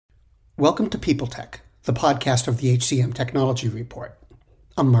Welcome to People Tech, the podcast of the HCM Technology Report.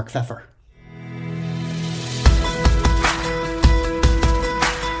 I'm Mark Pfeffer.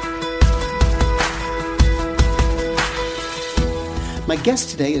 My guest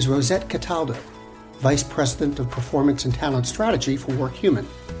today is Rosette Cataldo, Vice President of Performance and Talent Strategy for Workhuman.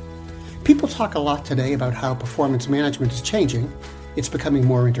 People talk a lot today about how performance management is changing. It's becoming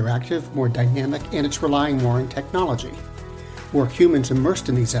more interactive, more dynamic, and it's relying more on technology. Workhuman's immersed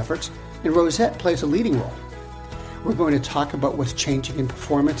in these efforts, and Rosette plays a leading role. We're going to talk about what's changing in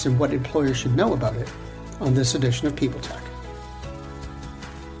performance and what employers should know about it on this edition of People Tech.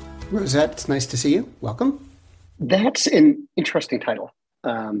 Rosette, it's nice to see you. Welcome. That's an interesting title,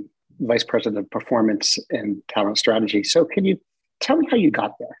 Vice President of Performance and Talent Strategy. So can you tell me how you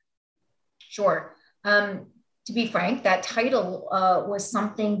got there? Sure. To be frank, that title was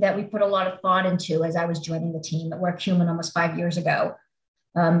something that we put a lot of thought into as I was joining the team at Workhuman almost 5 years ago.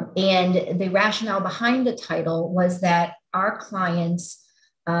 And the rationale behind the title was that our clients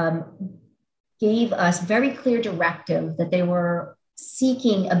gave us very clear directive that they were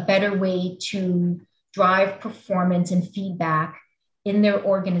seeking a better way to drive performance and feedback in their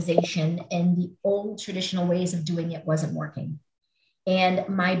organization, and the old traditional ways of doing it wasn't working. And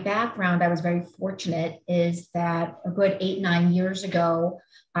my background, I was very fortunate, is that a good 8-9 years ago,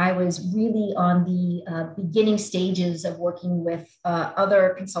 I was really on the beginning stages of working with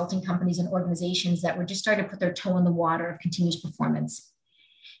other consulting companies and organizations that were just starting to put their toe in the water of continuous performance.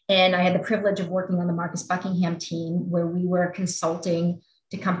 And I had the privilege of working on the Marcus Buckingham team, where we were consulting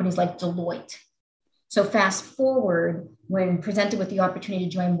to companies like Deloitte. So fast forward, when presented with the opportunity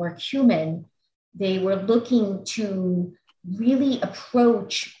to join Workhuman, they were looking to really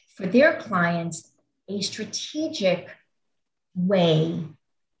approach for their clients a strategic way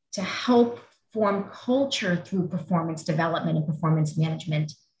to help form culture through performance development and performance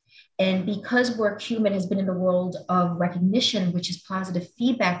management. And because Workhuman has been in the world of recognition, which is positive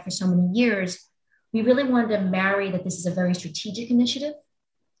feedback for so many years, we really wanted to marry that this is a very strategic initiative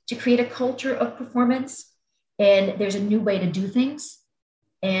to create a culture of performance. And there's a new way to do things.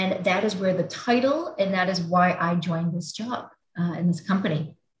 And that is where the title, and that is why I joined this job in this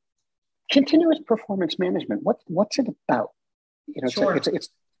company. Continuous performance management. What's it about? Sure.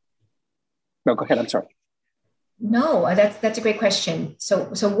 No, go ahead. I'm sorry. No, that's a great question. So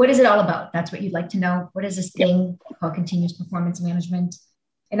what is it all about? That's what you'd like to know. What is this thing called continuous performance management?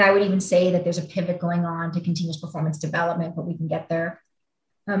 And I would even say that there's a pivot going on to continuous performance development, but we can get there.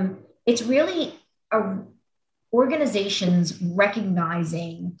 It's really organizations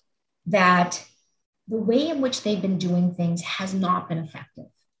recognizing that the way in which they've been doing things has not been effective.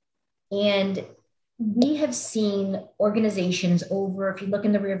 And we have seen organizations over, if you look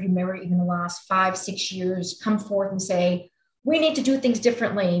in the rearview mirror, even the last 5-6 years, come forth and say, we need to do things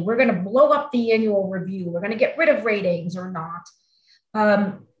differently. We're going to blow up the annual review. We're going to get rid of ratings or not.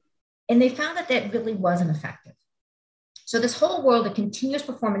 And they found that that really wasn't effective. So this whole world of continuous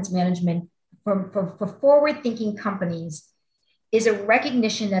performance management for forward-thinking companies is a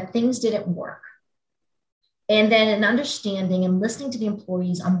recognition that things didn't work. And then an understanding and listening to the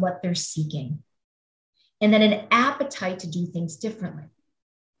employees on what they're seeking. And then an appetite to do things differently.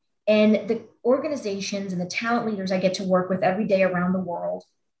 And the organizations and the talent leaders I get to work with every day around the world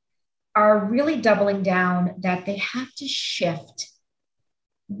are really doubling down that they have to shift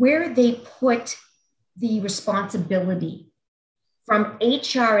where they put the responsibility from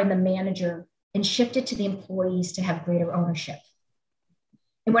HR and the manager and shift it to the employees to have greater ownership.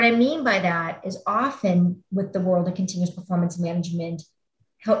 And what I mean by that is often with the world of continuous performance management,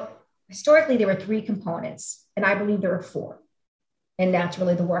 historically there were 3 components, and I believe there are 4. And that's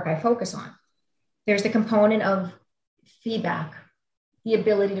really the work I focus on. There's the component of feedback, the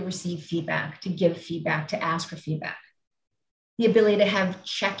ability to receive feedback, to give feedback, to ask for feedback, the ability to have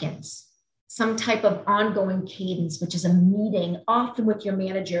check-ins, some type of ongoing cadence, which is a meeting, often with your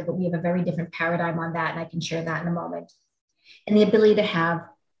manager, but we have a very different paradigm on that, and I can share that in a moment. And the ability to have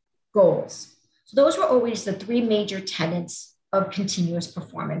goals. So those were always the 3 major tenets of continuous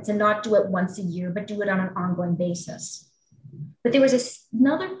performance, and not do it once a year, but do it on an ongoing basis. But there was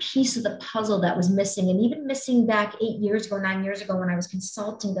another piece of the puzzle that was missing, and even missing back 8 years ago, 9 years ago when I was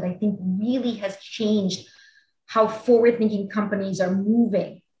consulting, that I think really has changed how forward-thinking companies are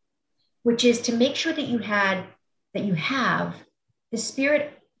moving, which is to make sure that you have the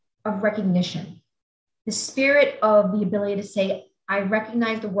spirit of recognition, the spirit of the ability to say, I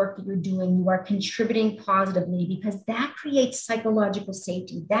recognize the work that you're doing. You are contributing positively, because that creates psychological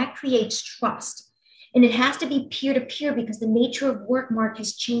safety. That creates trust. And it has to be peer-to-peer, because the nature of work, Mark,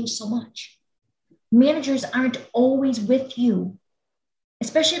 has changed so much. Managers aren't always with you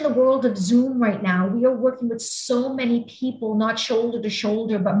especially in the world of Zoom right now, we are working with so many people, not shoulder to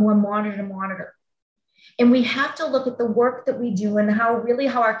shoulder, but more monitor to monitor. And we have to look at the work that we do and how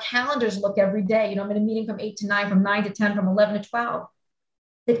our calendars look every day. I'm in a meeting from 8 to 9, from 9 to 10, from 11 to 12.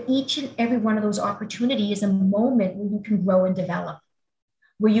 That each and every one of those opportunities is a moment where you can grow and develop,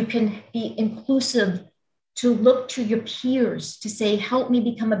 where you can be inclusive, to look to your peers to say, help me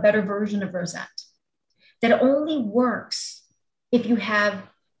become a better version of Rosette. That only works if you have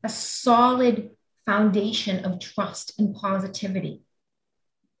a solid foundation of trust and positivity.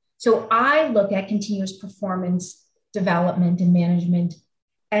 So I look at continuous performance development and management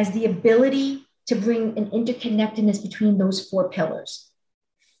as the ability to bring an interconnectedness between those 4 pillars: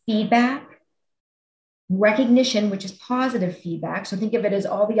 feedback, recognition, which is positive feedback. So think of it as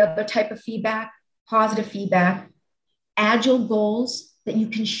all the other type of feedback, positive feedback, agile goals that you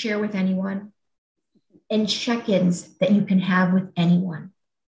can share with anyone, and check-ins that you can have with anyone.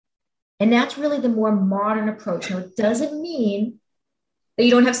 And that's really the more modern approach. Now, it doesn't mean that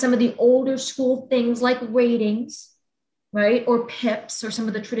you don't have some of the older school things like ratings, right? Or PIPs or some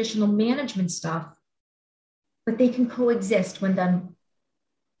of the traditional management stuff, but they can coexist when done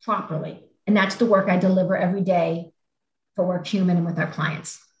properly. And that's the work I deliver every day for Workhuman and with our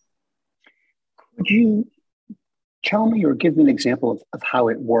clients. Could you tell me or give me an example of how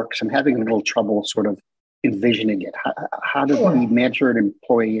it works? I'm having a little trouble sort of envisioning it. How do the manager and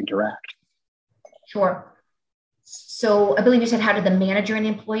employee interact? Sure. So I believe you said, how did the manager and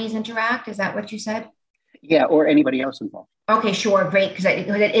employees interact? Is that what you said? Yeah, or anybody else involved. Okay, sure, great, because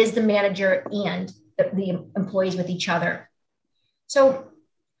it is the manager and the employees with each other. So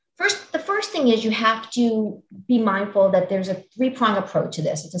the first thing is you have to be mindful that there's a 3-prong approach to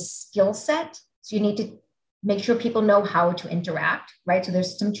this. It's a skill set. So you need to make sure people know how to interact, right? So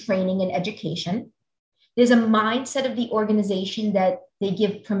there's some training and education. There's a mindset of the organization that they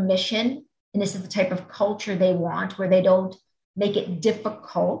give permission, and this is the type of culture they want, where they don't make it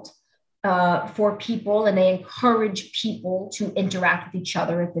difficult for people, and they encourage people to interact with each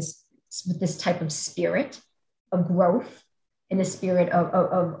other with this type of spirit of growth, in the spirit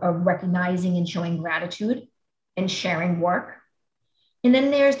of recognizing and showing gratitude and sharing work. And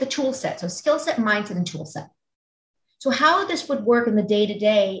then there's the tool set. So skill set, mindset, and tool set. So how this would work in the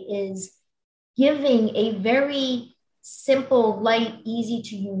day-to-day is giving a very simple, light, easy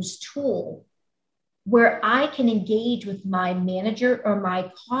to use tool where I can engage with my manager or my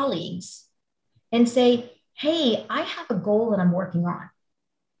colleagues and say, hey, I have a goal that I'm working on.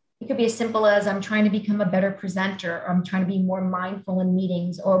 It could be as simple as I'm trying to become a better presenter, or I'm trying to be more mindful in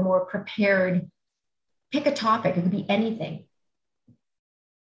meetings or more prepared. Pick a topic. It could be anything.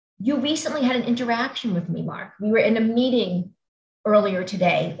 You recently had an interaction with me, Mark. We were in a meeting earlier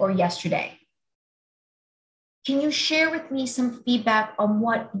today or yesterday. Can you share with me some feedback on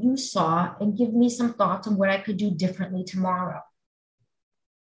what you saw and give me some thoughts on what I could do differently tomorrow?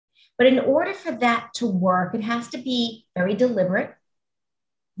 But in order for that to work, it has to be very deliberate.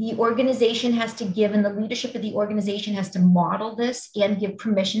 The organization has to give, and the leadership of the organization has to model this and give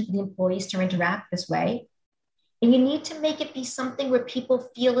permission for the employees to interact this way. And you need to make it be something where people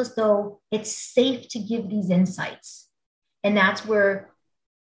feel as though it's safe to give these insights. And that's where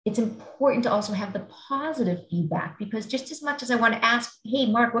it's important to also have the positive feedback, because just as much as I want to ask, hey,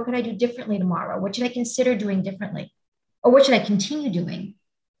 Mark, what could I do differently tomorrow? What should I consider doing differently? Or what should I continue doing?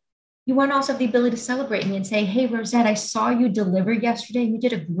 You want to also have the ability to celebrate me and say, hey, Rosette, I saw you deliver yesterday. You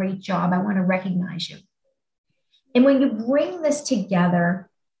did a great job. I want to recognize you. And when you bring this together,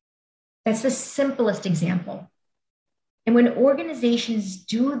 that's the simplest example. And when organizations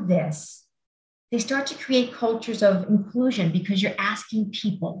do this, they start to create cultures of inclusion, because you're asking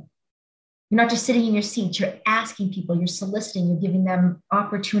people. You're not just sitting in your seats, you're asking people, you're soliciting, you're giving them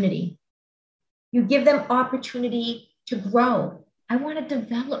opportunity. You give them opportunity to grow. I want to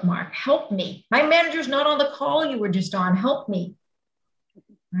develop, Mark, help me. My manager's not on the call you were just on, help me,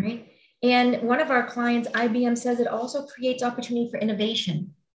 right? And one of our clients, IBM, says it also creates opportunity for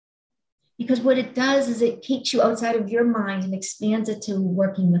innovation, because what it does is it takes you outside of your mind and expands it to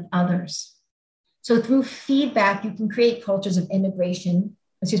working with others. So through feedback, you can create cultures of innovation,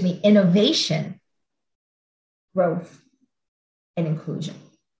 growth, and inclusion.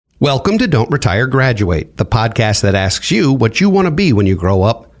 Welcome to Don't Retire, Graduate, the podcast that asks you what you want to be when you grow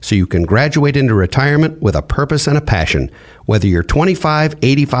up so you can graduate into retirement with a purpose and a passion, whether you're 25,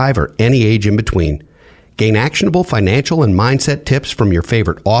 85, or any age in between. Gain actionable financial and mindset tips from your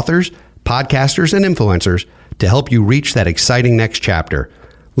favorite authors, podcasters, and influencers to help you reach that exciting next chapter.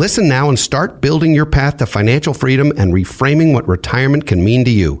 Listen now and start building your path to financial freedom and reframing what retirement can mean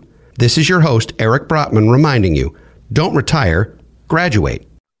to you. This is your host, Eric Brotman, reminding you, don't retire, graduate.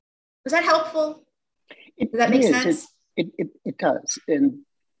 Was that helpful? Does that It make is. sense? It does. And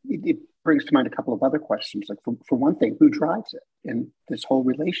it brings to mind a couple of other questions. Like for one thing, who drives it in this whole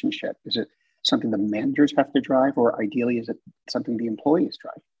relationship? Is it something the managers have to drive, or ideally is it something the employees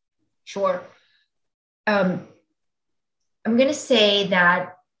drive? Sure. I'm going to say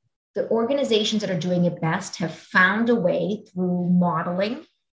that the organizations that are doing it best have found a way through modeling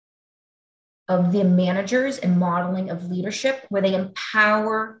of the managers and modeling of leadership where they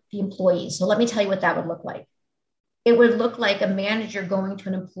empower the employees. So let me tell you what that would look like. It would look like a manager going to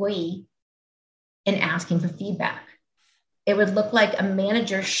an employee and asking for feedback. It would look like a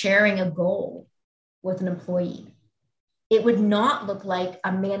manager sharing a goal with an employee. It would not look like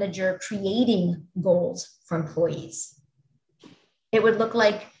a manager creating goals for employees. It would look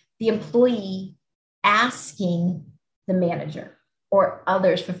like the employee asking the manager or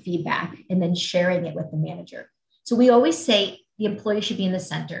others for feedback and then sharing it with the manager. So we always say the employee should be in the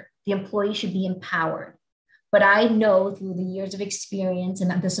center. The employee should be empowered. But I know through the years of experience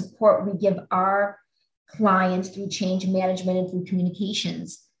and the support we give our clients through change management and through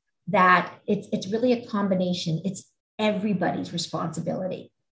communications, that it's really a combination. It's everybody's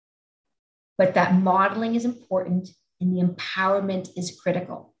responsibility. But that modeling is important and the empowerment is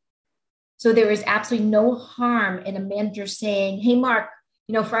critical. So there is absolutely no harm in a manager saying, hey, Mark,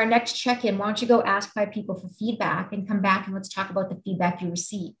 for our next check-in, why don't you go ask 5 people for feedback and come back and let's talk about the feedback you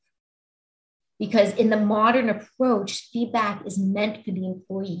receive. Because in the modern approach, feedback is meant for the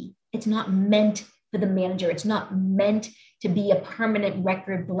employee. It's not meant for the manager. It's not meant to be a permanent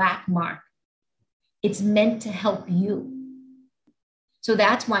record black mark. It's meant to help you. So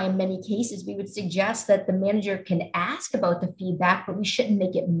that's why in many cases, we would suggest that the manager can ask about the feedback, but we shouldn't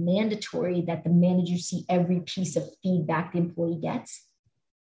make it mandatory that the manager see every piece of feedback the employee gets.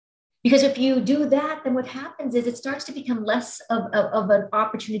 Because if you do that, then what happens is it starts to become less of an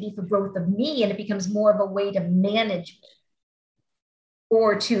opportunity for growth of me, and it becomes more of a way to manage me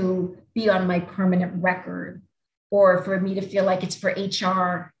or to be on my permanent record or for me to feel like it's for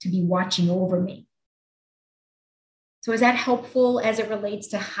HR to be watching over me. So is that helpful as it relates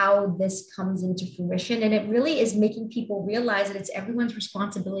to how this comes into fruition? And it really is making people realize that it's everyone's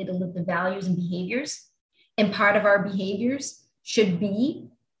responsibility to live the values and behaviors. And part of our behaviors should be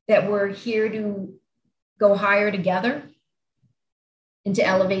that we're here to go higher together and to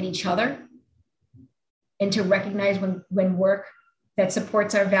elevate each other and to recognize when work that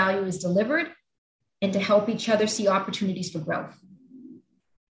supports our value is delivered and to help each other see opportunities for growth.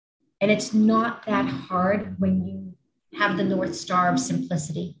 And it's not that hard when you have the North Star of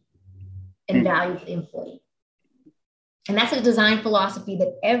simplicity and value for the employee. And that's a design philosophy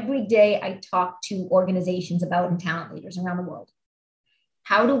that every day I talk to organizations about and talent leaders around the world.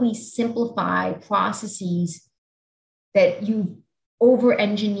 How do we simplify processes that you've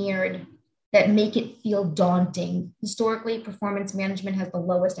over-engineered that make it feel daunting? Historically, performance management has the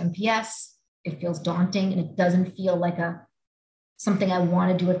lowest NPS. It feels daunting and it doesn't feel like something I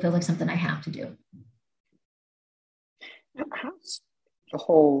want to do. It feels like something I have to do. How's the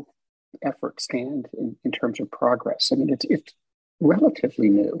whole effort stand in terms of progress? I mean, it's relatively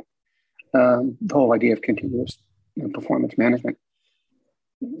new. The whole idea of continuous performance management.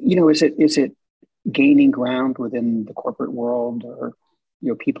 Is it gaining ground within the corporate world, or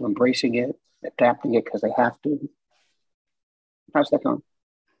people embracing it, adapting it because they have to? How's that going?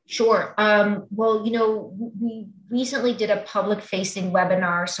 Sure. Well, we recently did a public-facing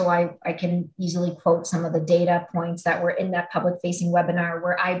webinar, so I can easily quote some of the data points that were in that public-facing webinar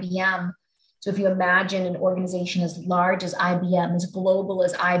where IBM, so if you imagine an organization as large as IBM, as global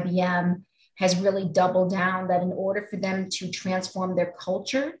as IBM, has really doubled down that in order for them to transform their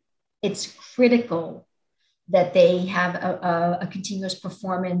culture, it's critical that they have a continuous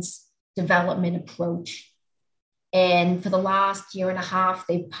performance development approach. And for the last year and a half,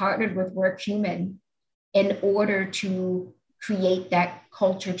 they've partnered with Workhuman in order to create that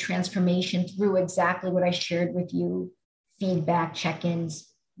culture transformation through exactly what I shared with you: feedback,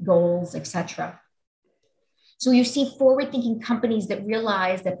 check-ins, goals, etc. So you see forward-thinking companies that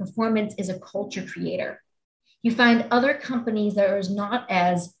realize that performance is a culture creator. You find other companies that are not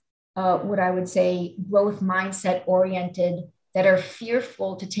as, what I would say, growth mindset oriented, that are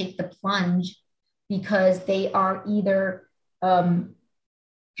fearful to take the plunge because they are either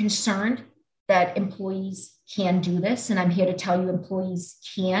concerned that employees can do this. And I'm here to tell you employees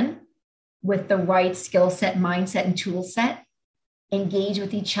can, with the right skill set, mindset, and tool set, engage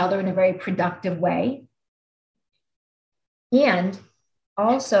with each other in a very productive way. And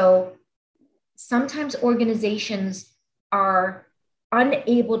also, sometimes organizations are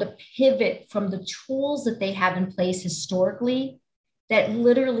unable to pivot from the tools that they have in place historically that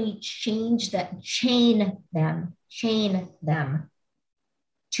literally chain them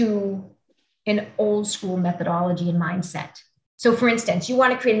to an old school methodology and mindset. So for instance, you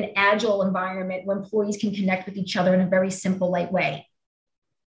want to create an agile environment where employees can connect with each other in a very simple, light way.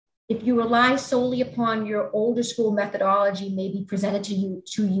 If you rely solely upon your older school methodology, maybe presented to you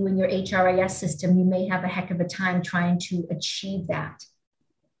in your HRIS system, you may have a heck of a time trying to achieve that.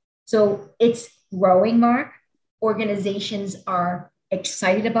 So it's growing, Mark. Organizations are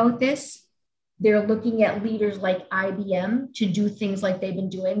excited about this. They're looking at leaders like IBM to do things like they've been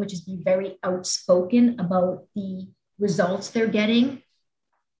doing, which is be very outspoken about the results they're getting.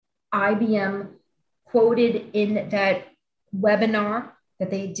 IBM quoted in that webinar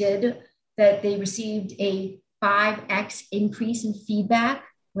that they did that they received a 5x increase in feedback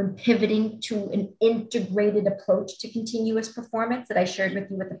when pivoting to an integrated approach to continuous performance that I shared with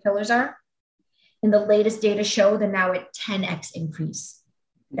you what the pillars are. And the latest data show they're now at 10x increase.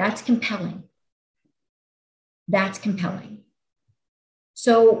 That's compelling. That's compelling.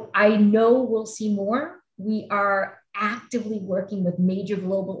 So I know we'll see more. We are actively working with major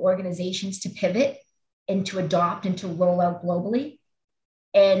global organizations to pivot and to adopt and to roll out globally.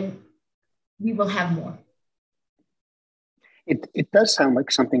 And we will have more. It does sound like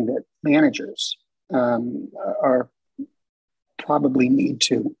something that managers are probably need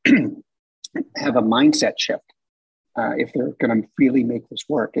to have a mindset shift if they're going to really make this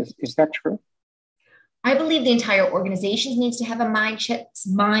work. Is that true? I believe the entire organization needs to have a mindset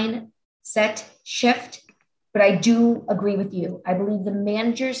shift, but I do agree with you. I believe the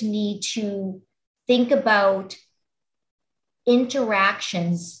managers need to think about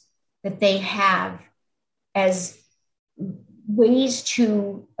interactions that they have as ways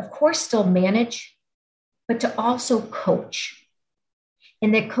to, of course, still manage, but to also coach.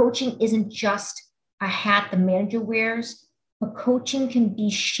 And that coaching isn't just a hat the manager wears, but coaching can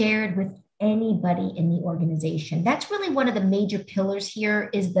be shared with anybody in the organization. That's really one of the major pillars here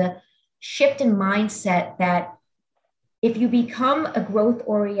is the shift in mindset that if you become a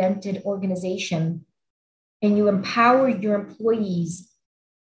growth-oriented organization and you empower your employees,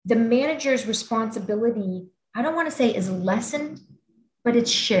 the manager's responsibility, I don't want to say is lessened, but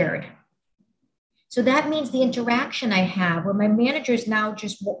it's shared. So that means the interaction I have where my manager is now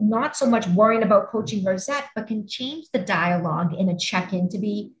just not so much worrying about coaching Rosette, but can change the dialogue in a check-in to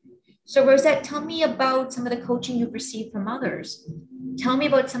be, so Rosette, tell me about some of the coaching you've received from others. Tell me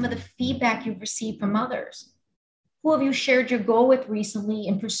about some of the feedback you've received from others. Who have you shared your goal with recently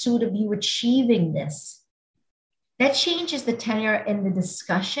in pursuit of you achieving this? That changes the tenor and the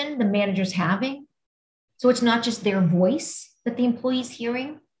discussion the manager's having. So it's not just their voice that the employee's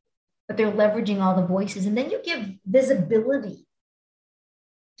hearing, but they're leveraging all the voices. And then you give visibility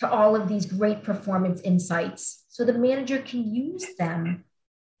to all of these great performance insights so the manager can use them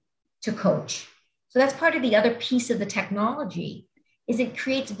to coach. So that's part of the other piece of the technology is it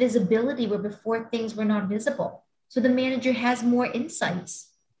creates visibility where before things were not visible. So the manager has more insights.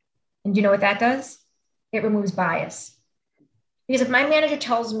 And do you know what that does? It removes bias. Because if my manager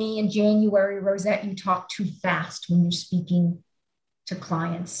tells me in January, Rosette, you talk too fast when you're speaking to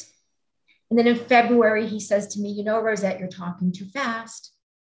clients. And then in February, he says to me, you know, Rosette, you're talking too fast.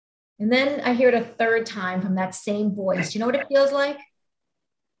 And then I hear it a third time from that same voice. Do you know what it feels like?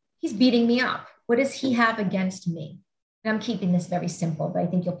 He's beating me up. What does he have against me? And I'm keeping this very simple, but I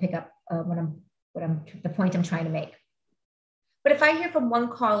think you'll pick up the point I'm trying to make. But if I hear from one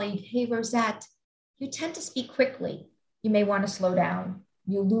colleague, hey, Rosette, you tend to speak quickly. You may want to slow down.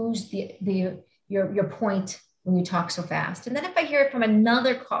 You lose your point when you talk so fast. And then if I hear it from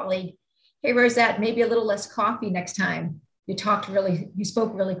another colleague, hey, Rosette, maybe a little less coffee next time. You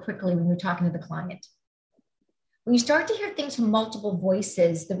spoke really quickly when you were talking to the client. When you start to hear things from multiple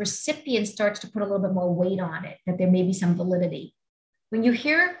voices, the recipient starts to put a little bit more weight on it, that there may be some validity. When you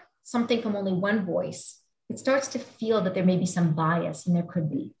hear something from only one voice, it starts to feel that there may be some bias, and there could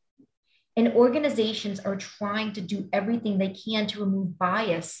be. And organizations are trying to do everything they can to remove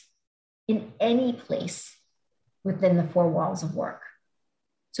bias in any place within the four walls of work.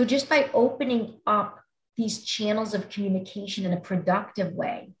 So just by opening up these channels of communication in a productive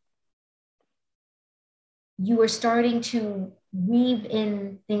way, you are starting to weave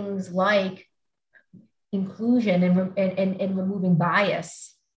in things like inclusion and removing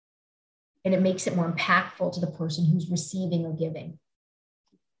bias, and it makes it more impactful to the person who's receiving or giving.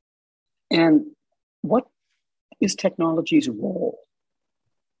 And what is technology's role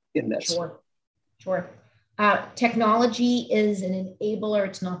in this? Sure. Technology is an enabler.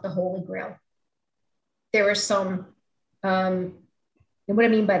 It's not the holy grail. There are some, and what I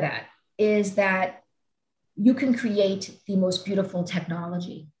mean by that is that you can create the most beautiful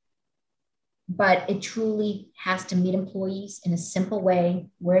technology, but it truly has to meet employees in a simple way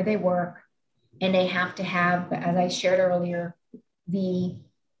where they work. And they have to have, as I shared earlier, the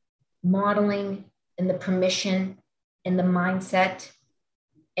modeling and the permission and the mindset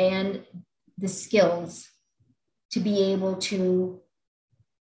and the skills to be able to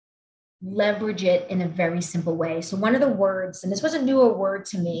leverage it in a very simple way. So one of the words, and this was a newer word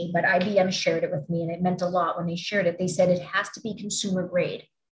to me, but IBM shared it with me and it meant a lot when they shared it. They said it has to be consumer grade.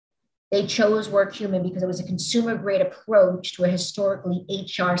 They chose Workhuman because it was a consumer grade approach to a historically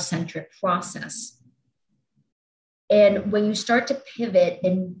HR-centric process. And when you start to pivot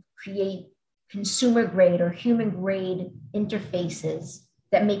and create consumer grade or human grade interfaces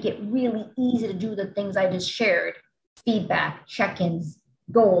that make it really easy to do the things I just shared, feedback, check-ins,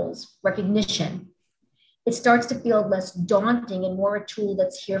 goals, recognition, it starts to feel less daunting and more a tool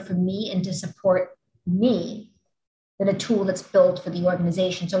that's here for me and to support me than a tool that's built for the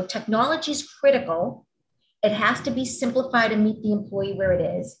organization. So technology is critical. It has to be simplified and meet the employee where it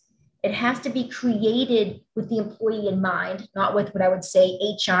is. It has to be created with the employee in mind, not with what I would say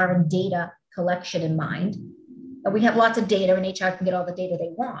HR and data collection in mind. And we have lots of data and HR can get all the data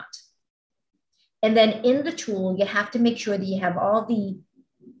they want. And then in the tool, you have to make sure that you have all the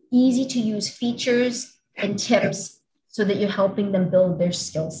easy to use features and tips so that you're helping them build their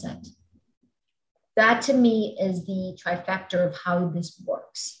skill set. That to me is the trifecta of how this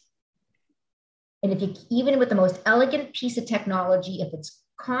works. And if you, even with the most elegant piece of technology, if it's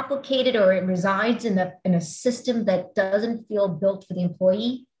complicated or it resides in a system that doesn't feel built for the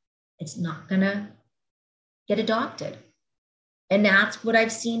employee, it's not gonna get adopted. And that's what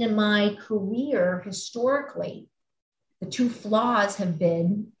I've seen in my career historically. The two flaws have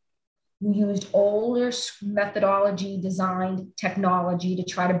been you used older methodology, designed technology to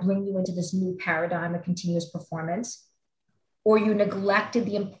try to bring you into this new paradigm of continuous performance, or you neglected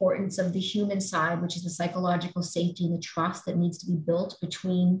the importance of the human side, which is the psychological safety and the trust that needs to be built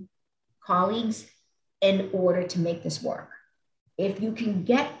between colleagues in order to make this work. If you can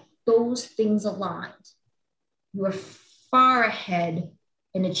get those things aligned, you are far ahead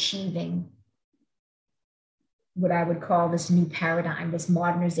in achieving what I would call this new paradigm, this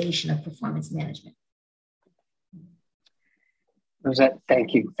modernization of performance management. Rosette,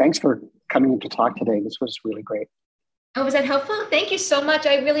 thank you. Thanks for coming in to talk today. This was really great. Oh, was that helpful? Thank you so much.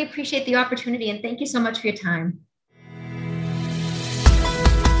 I really appreciate the opportunity and thank you so much for your time.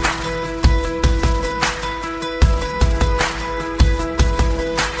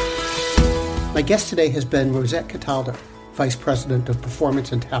 My guest today has been Rosette Cataldo, Vice President of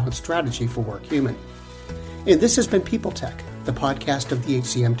Performance and Talent Strategy for Workhuman. And this has been People Tech, the podcast of the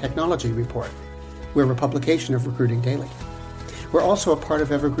HCM Technology Report. We're a publication of Recruiting Daily. We're also a part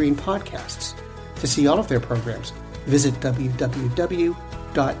of Evergreen Podcasts. To see all of their programs, visit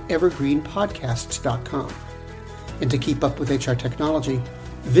www.evergreenpodcasts.com. And to keep up with HR technology,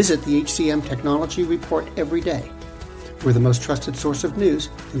 visit the HCM Technology Report every day. We're the most trusted source of news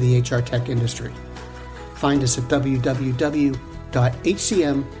in the HR tech industry. Find us at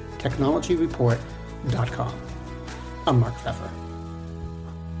www.hcmtechnologyreport.com. I'm Mark Pfeffer.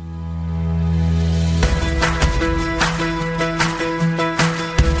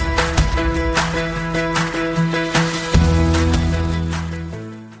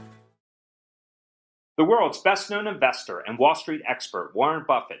 The world's best-known investor and Wall Street expert Warren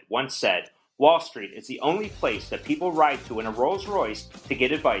Buffett once said, "Wall Street is the only place that people ride to in a Rolls-Royce to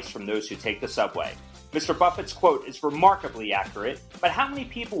get advice from those who take the subway." Mr. Buffett's quote is remarkably accurate, but how many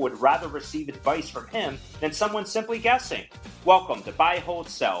people would rather receive advice from him than someone simply guessing? Welcome to Buy, Hold,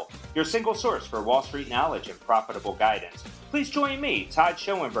 Sell, your single source for Wall Street knowledge and profitable guidance. Please join me, Todd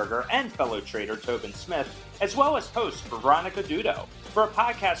Schoenberger, and fellow trader Tobin Smith, as well as host Veronica Dudo, for a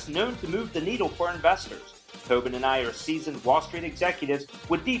podcast known to move the needle for investors. Tobin and I are seasoned Wall Street executives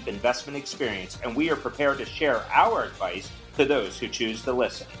with deep investment experience, and we are prepared to share our advice to those who choose to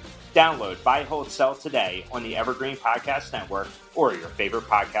listen. Download Buy, Hold, Sell today on the Evergreen Podcast Network or your favorite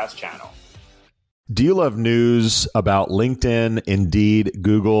podcast channel. Do you love news about LinkedIn, Indeed,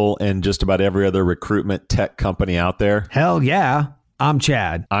 Google, and just about every other recruitment tech company out there? Hell yeah. I'm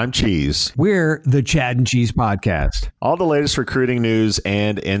Chad. I'm Cheese. We're the Chad and Cheese Podcast. All the latest recruiting news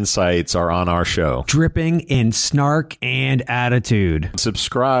and insights are on our show, dripping in snark and attitude.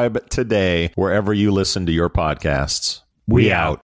 Subscribe today wherever you listen to your podcasts. We out.